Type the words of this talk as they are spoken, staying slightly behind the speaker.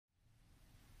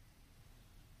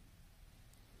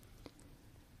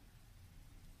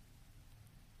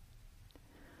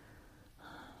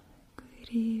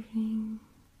evening.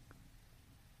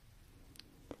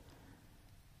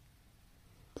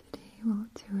 Today we'll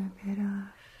do a bit of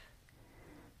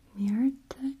mirror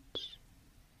touch.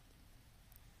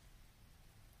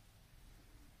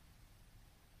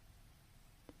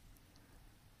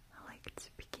 I like to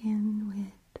begin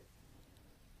with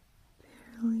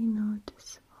barely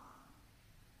noticeable,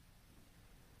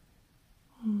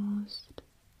 almost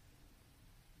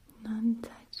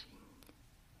non-touching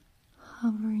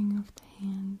hovering of the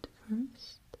hand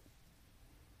first.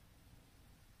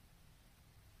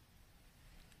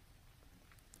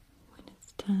 When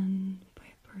it's done by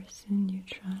a person you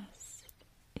trust,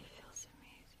 it feels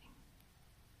amazing.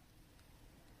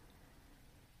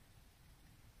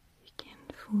 You can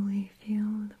fully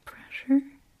feel the pressure,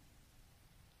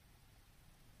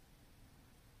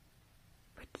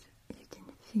 but you can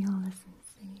feel the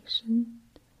sensation.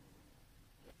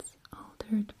 It's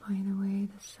altered by the way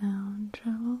the sound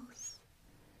travels,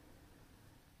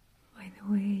 by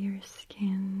the way your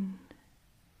skin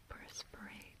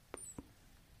perspirates.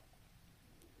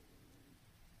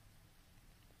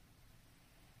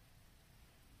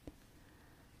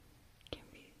 It can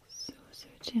be so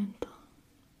gentle,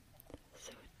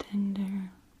 so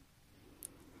tender,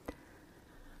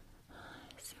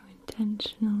 so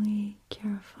intentionally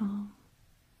careful.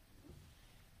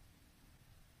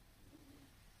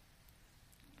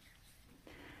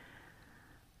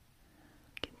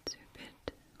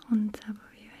 On top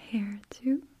of your hair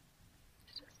too,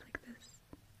 just like this.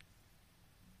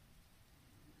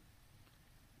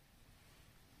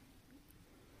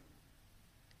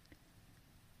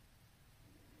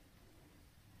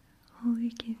 All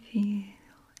you can feel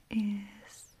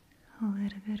is a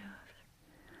little bit of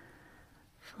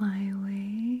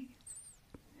flyaways,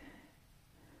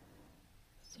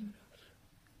 sort of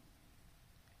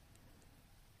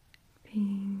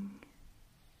being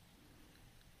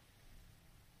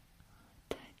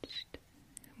touched,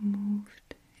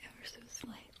 moved ever so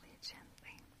slightly,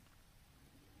 gently.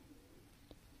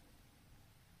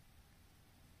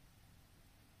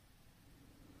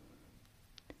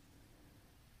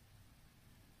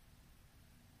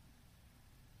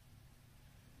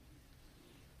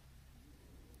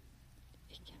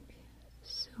 It can be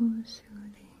so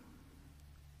soothing.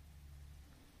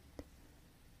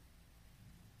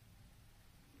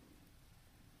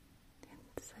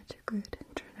 And such a good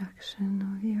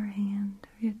introduction of your hand,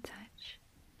 of your touch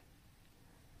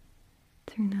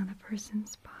to another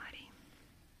person's body.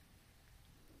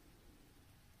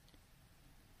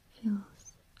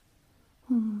 Feels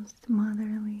almost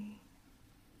motherly.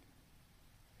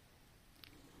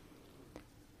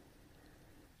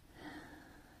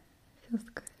 Feels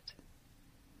good.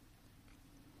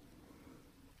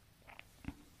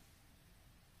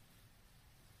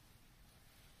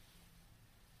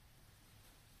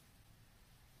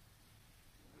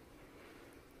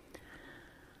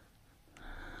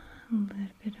 A little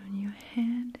bit on your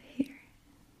head here.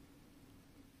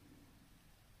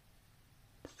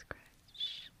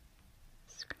 Scratch,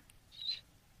 scratch,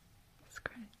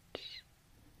 scratch,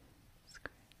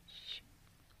 scratch.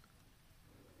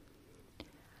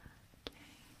 Okay.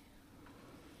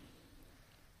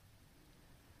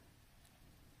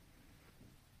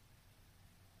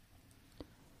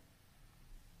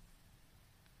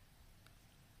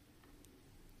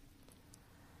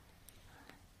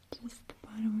 Just the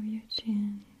bottom of your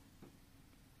chin.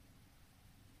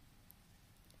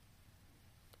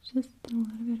 Just a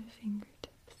little bit of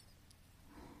fingertips.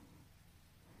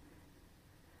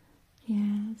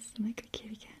 Yes, like a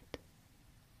kitty cat.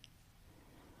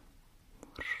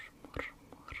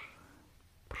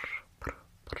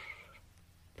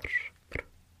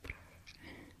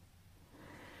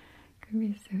 Could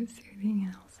be so soothing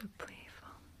and also playful.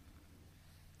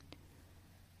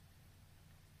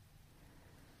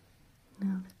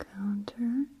 Now the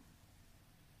counter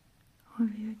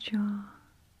of your jaw,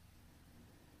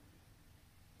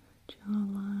 your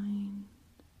jawline.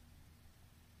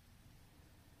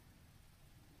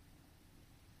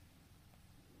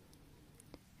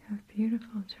 You have a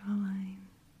beautiful jawline.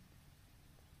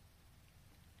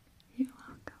 You're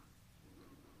welcome.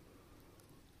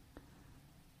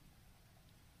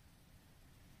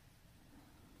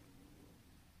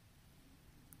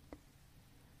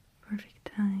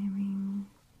 Perfect timing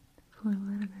for a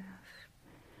little bit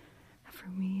of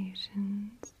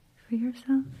affirmations for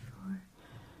yourself, or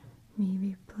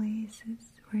maybe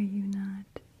places where you not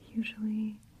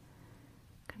usually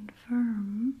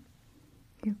confirm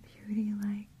your beauty,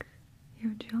 like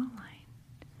your jawline.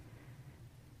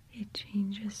 It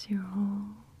changes your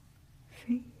whole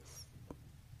face.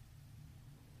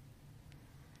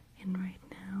 And right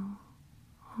now,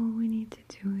 all we need to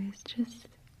do is just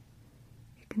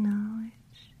acknowledge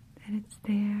that it's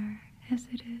there as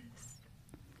it is,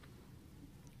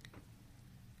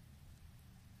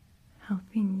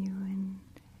 helping you in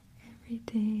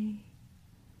everyday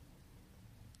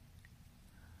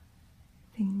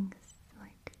things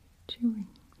like chewing.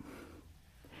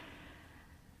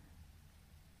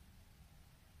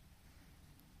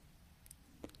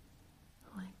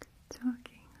 Like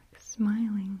talking, like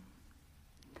smiling,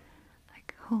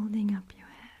 like holding up your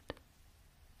head.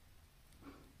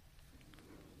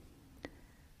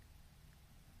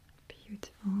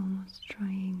 Beautiful, almost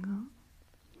triangle.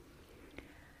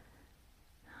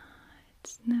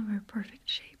 It's never perfect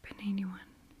shape in anyone.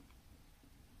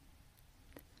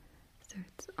 So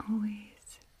it's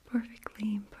always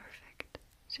perfectly imperfect,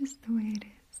 just the way it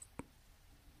is.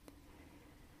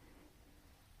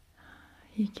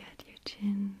 You get your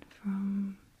chin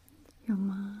from your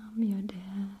mom, your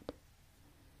dad,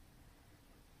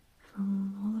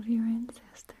 from all of your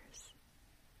ancestors.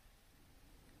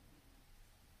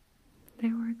 They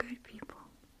were good people,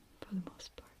 for the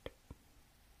most part.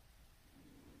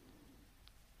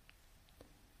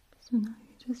 So now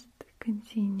you just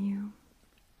continue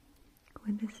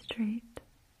with the straight.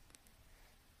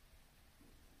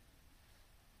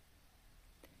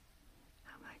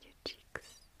 How about your cheeks?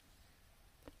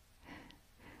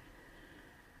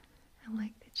 I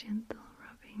like the gentle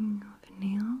rubbing of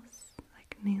nails,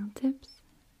 like nail tips.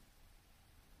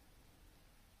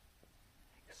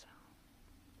 Like so.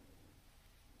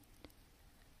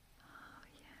 Oh,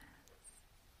 yes.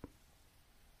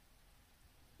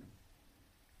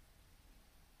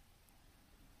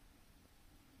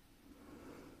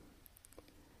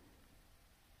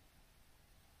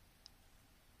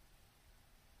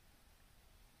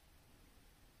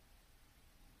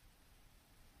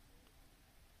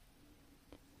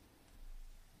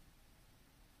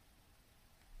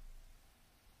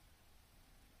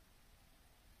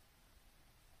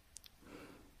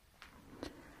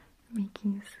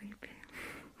 Making you sleepy.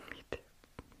 Me too.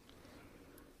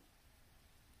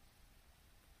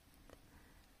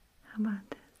 How about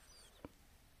this?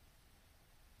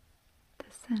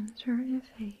 The center of your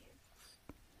face.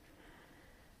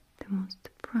 The most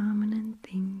prominent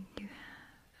thing you have.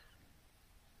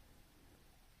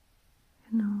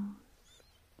 Your nose.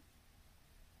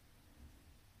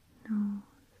 Nose.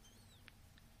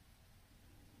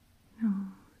 Nose.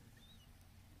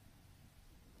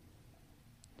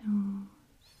 Nose.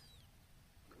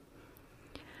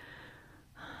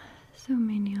 So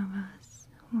many of us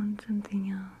want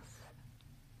something else.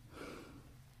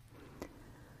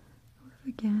 We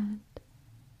forget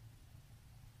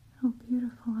how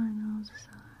beautiful our noses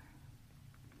are.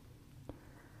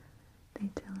 They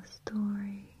tell a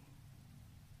story.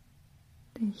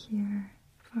 They're here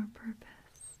for a purpose.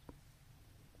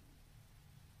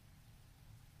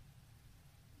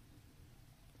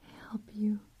 They help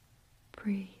you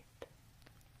breathe.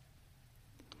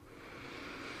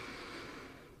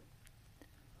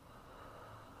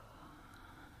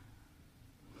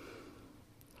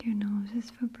 Your nose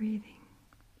is for breathing.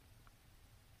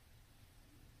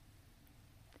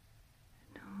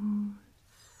 Nose,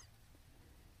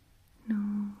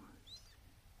 nose,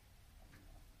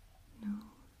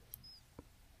 nose.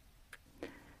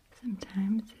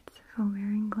 Sometimes it's for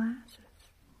wearing glasses.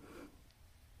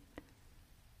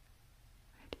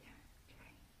 Right here,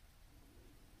 okay.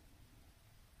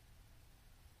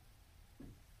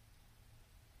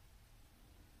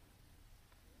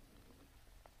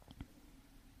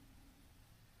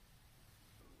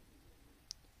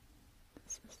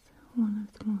 This is one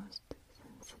of the most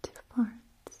sensitive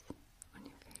parts on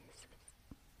your face.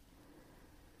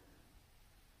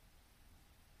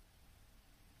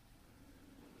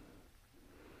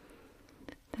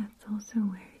 That's also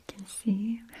where you can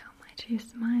see how much you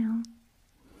smile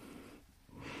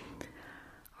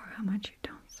or how much you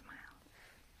don't smile.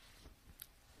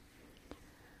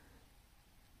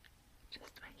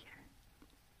 Just right here.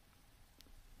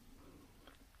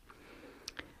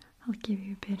 I'll give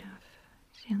you a bit of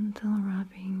gentle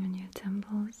rubbing on your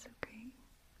temples, okay?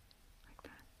 Like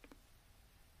that.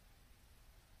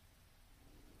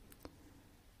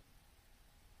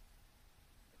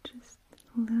 Just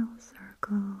little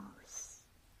circles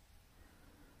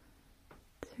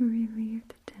to relieve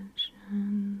the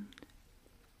tension.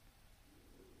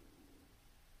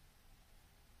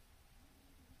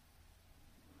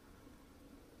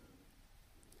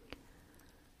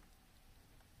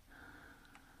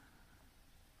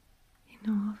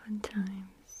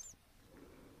 Oftentimes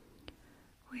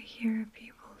we hear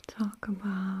people talk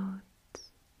about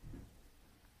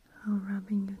how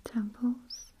rubbing your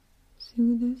temples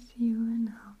soothes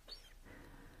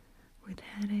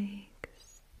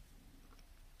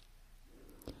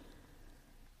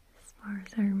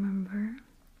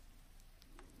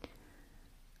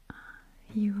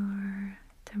your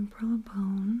temporal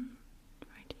bone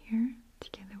right here,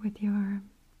 together with your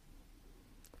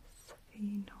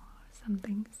spheno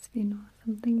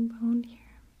something bone here.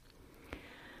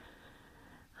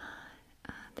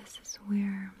 This is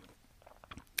where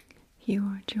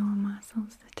your jaw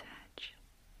muscles attach.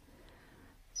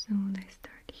 So they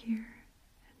start here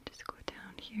and just go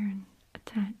down here and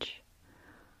attach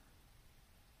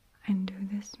and do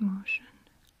this motion.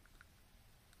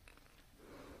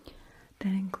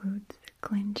 That includes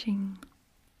clenching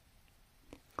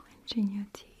your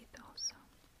teeth also.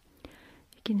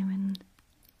 You can even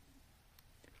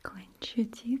clench your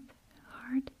teeth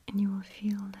hard and you will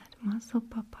feel that muscle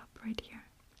pop up right here.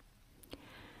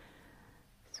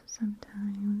 So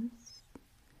sometimes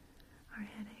our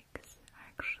headaches are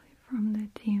actually from the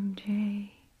TMJ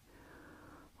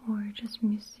or just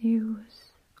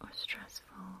misuse or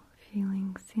stressful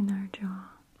feelings in our jaw.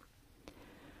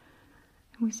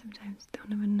 And we sometimes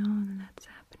don't even know that that's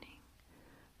happening.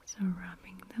 So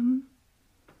rubbing them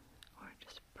or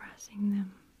just pressing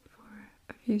them for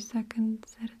a few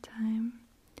seconds at a time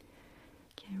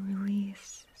can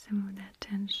release some of that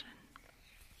tension.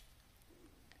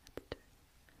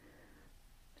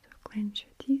 So clench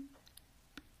your teeth.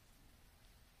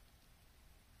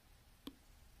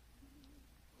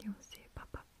 You will see it pop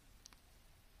up.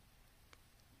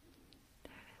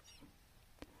 There it is.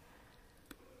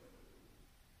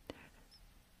 There it is.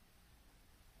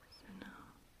 So now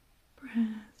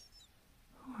press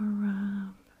or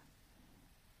rub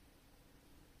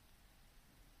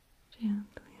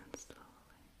gently and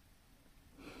slowly.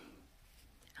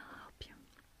 I'll help you.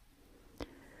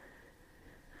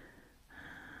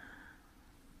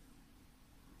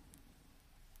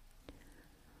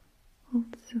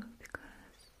 Also,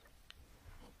 because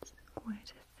it's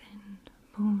quite a thin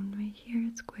bone right here,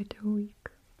 it's quite a weak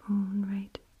bone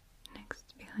right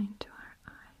next behind to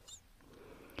our eyes.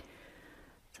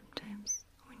 Sometimes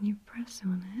when you press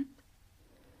on it,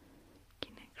 it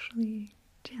can actually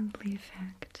gently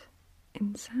affect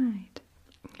inside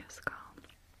your skull.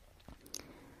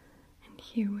 And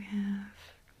here we have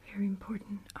a very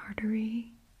important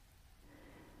artery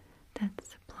that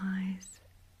supplies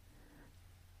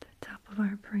the top of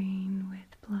our brain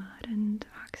with blood and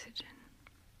oxygen.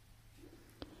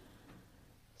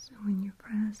 So when you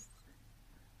press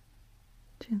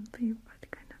gently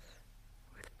but kind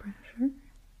of with pressure,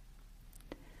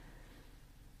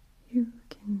 you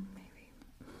can maybe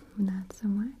not so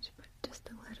much, but just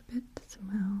a little bit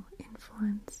somehow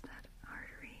influence that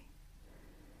artery.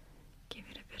 Give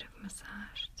it a bit of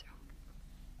massage too.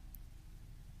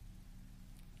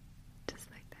 Just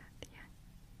like that, yeah.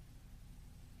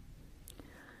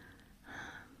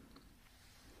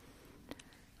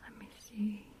 Let me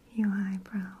see your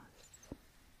eyebrows.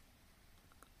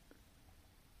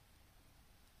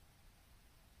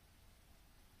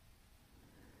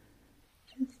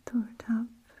 Just toward up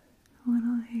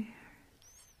little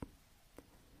hairs.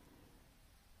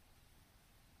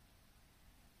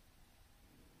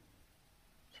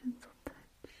 Gentle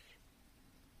touch.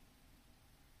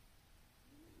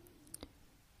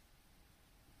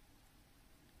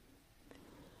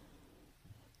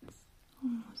 It's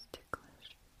almost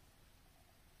ticklish,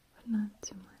 but not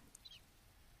too much.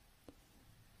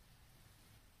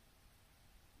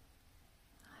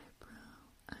 Eyebrow,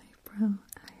 eyebrow,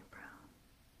 eyebrow.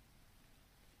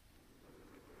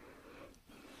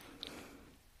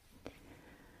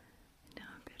 Now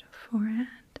a bit of forehead.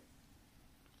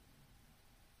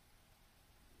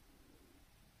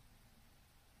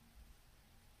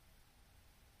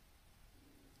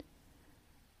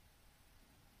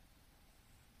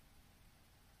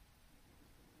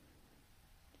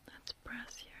 Let's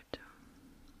press here too.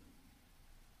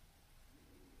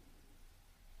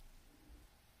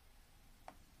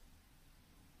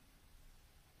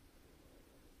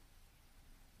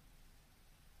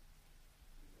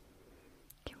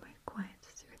 Can be quite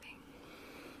soothing.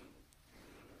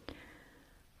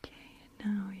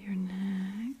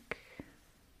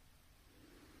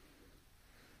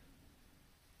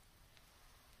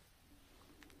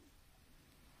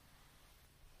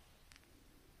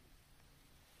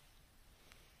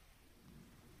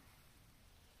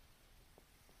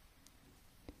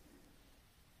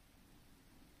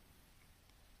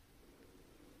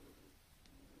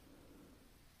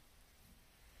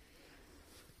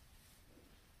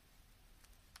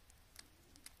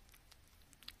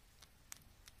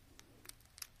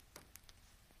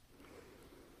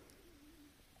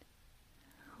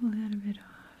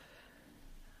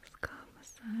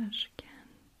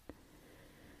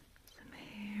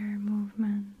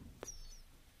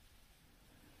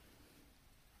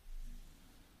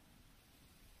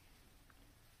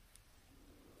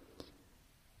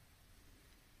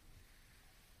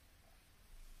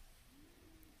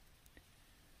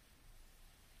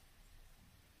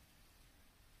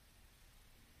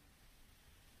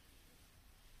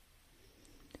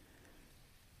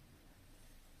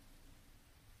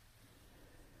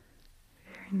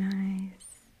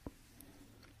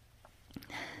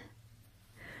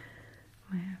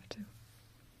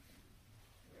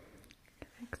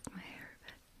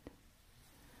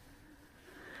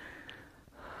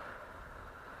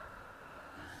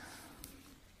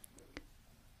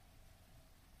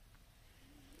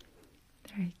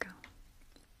 There you go.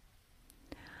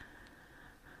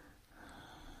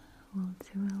 We'll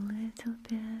do a little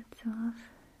bit of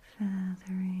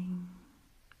feathering.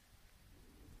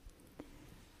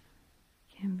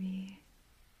 Can be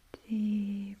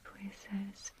deeply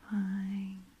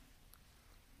satisfying.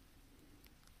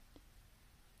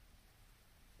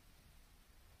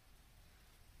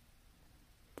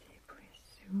 Deeply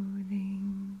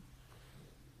soothing.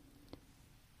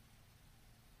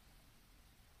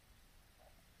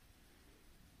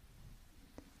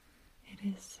 It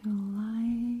is so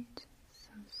light, so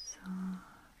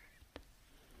soft.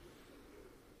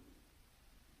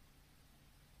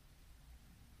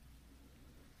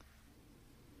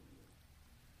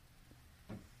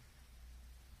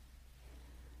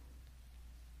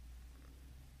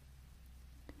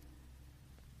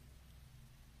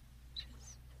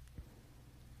 Just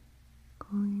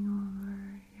going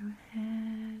over your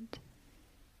head,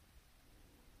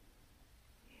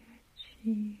 your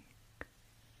cheek,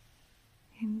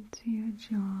 into your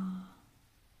jaw,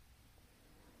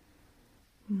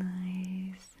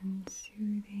 nice and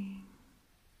soothing,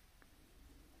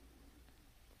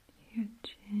 your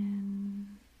chin,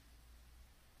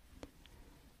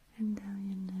 and down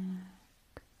your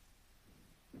neck,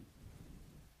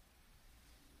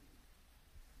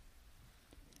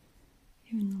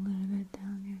 even a little bit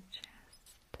down your chest.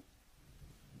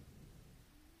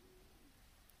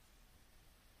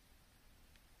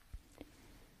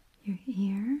 Your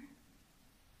ear,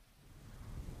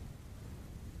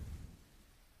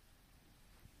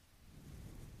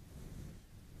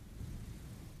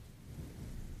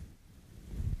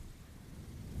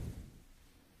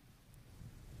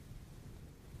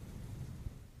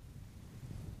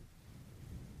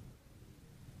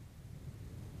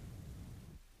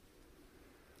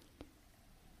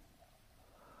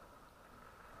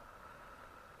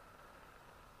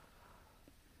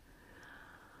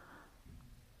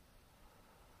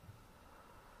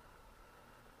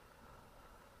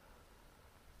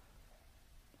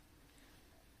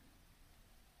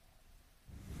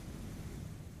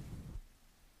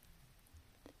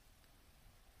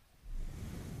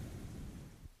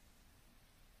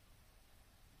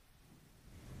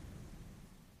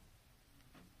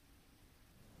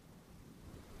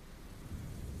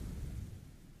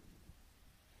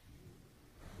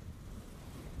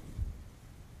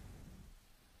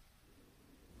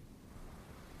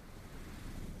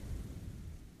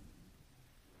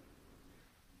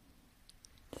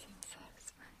 so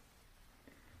satisfying.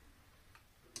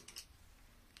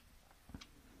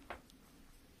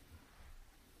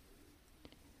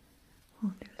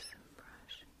 We'll do some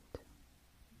brushing too.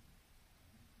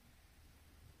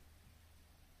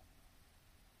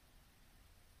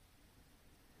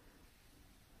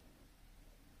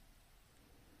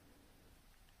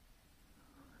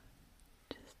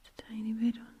 Just a tiny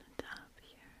bit on the top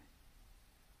here.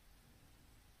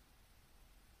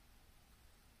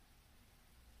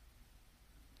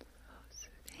 So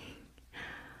soothing.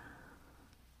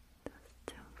 Those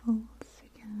temples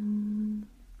again.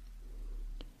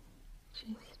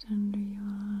 Just under your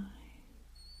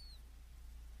eyes.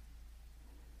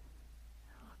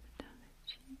 A little bit down the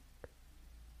cheek.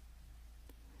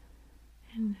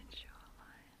 And the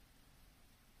jawline.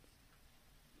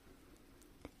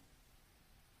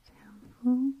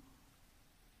 Temple.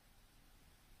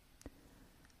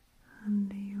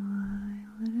 Under your eye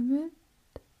a little bit.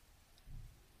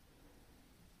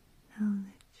 Down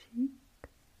the cheek.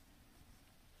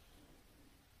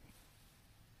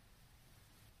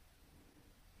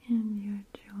 And your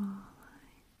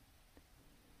jawline.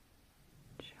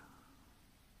 Jaw.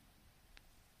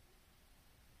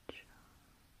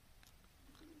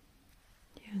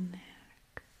 Your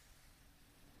neck.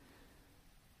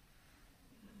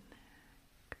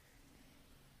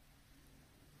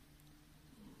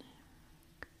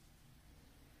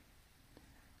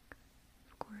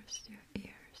 Of course, your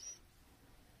ears.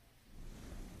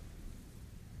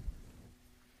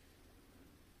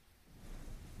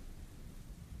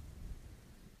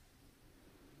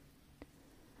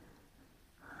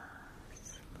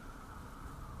 Slow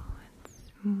and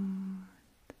smooth.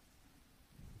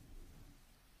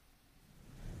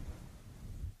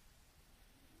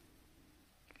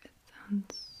 It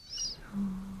sounds so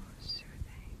soothing.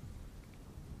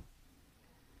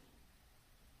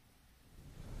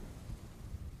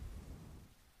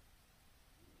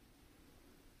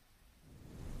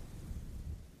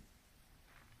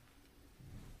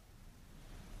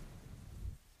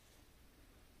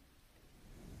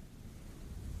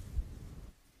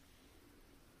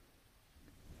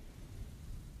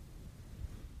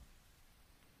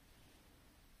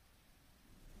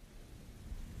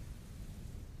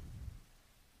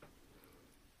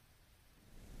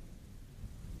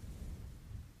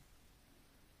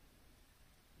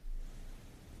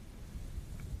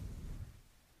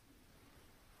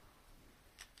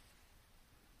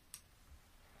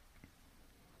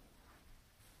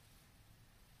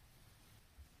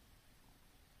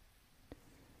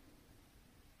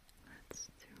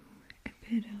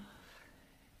 bit of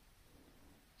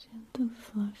gentle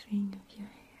fluffing of your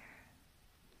hair.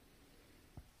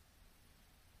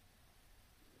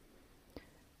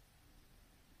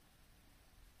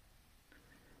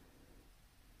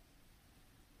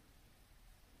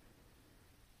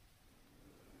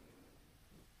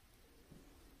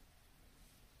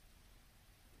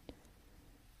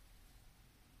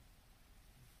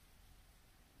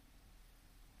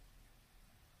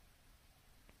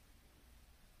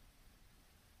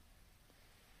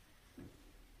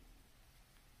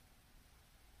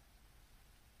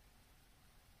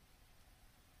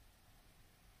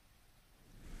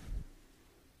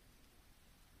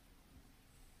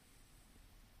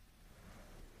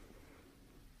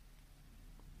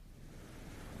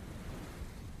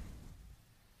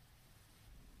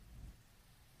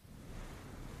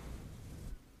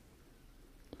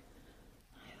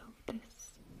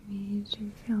 This made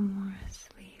you feel more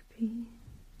sleepy,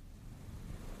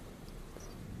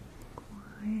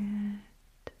 quiet,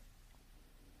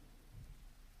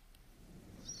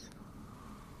 slow,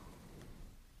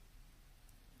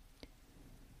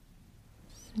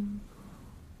 simple,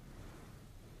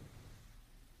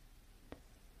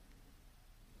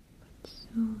 but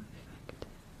so effective.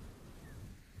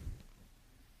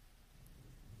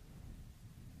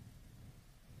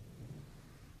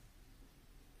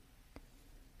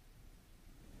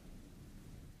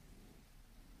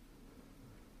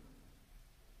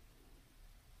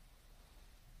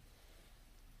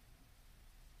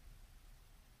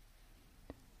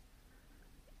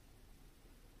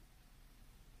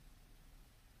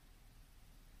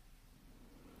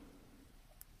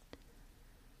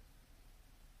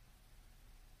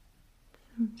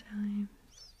 Sometimes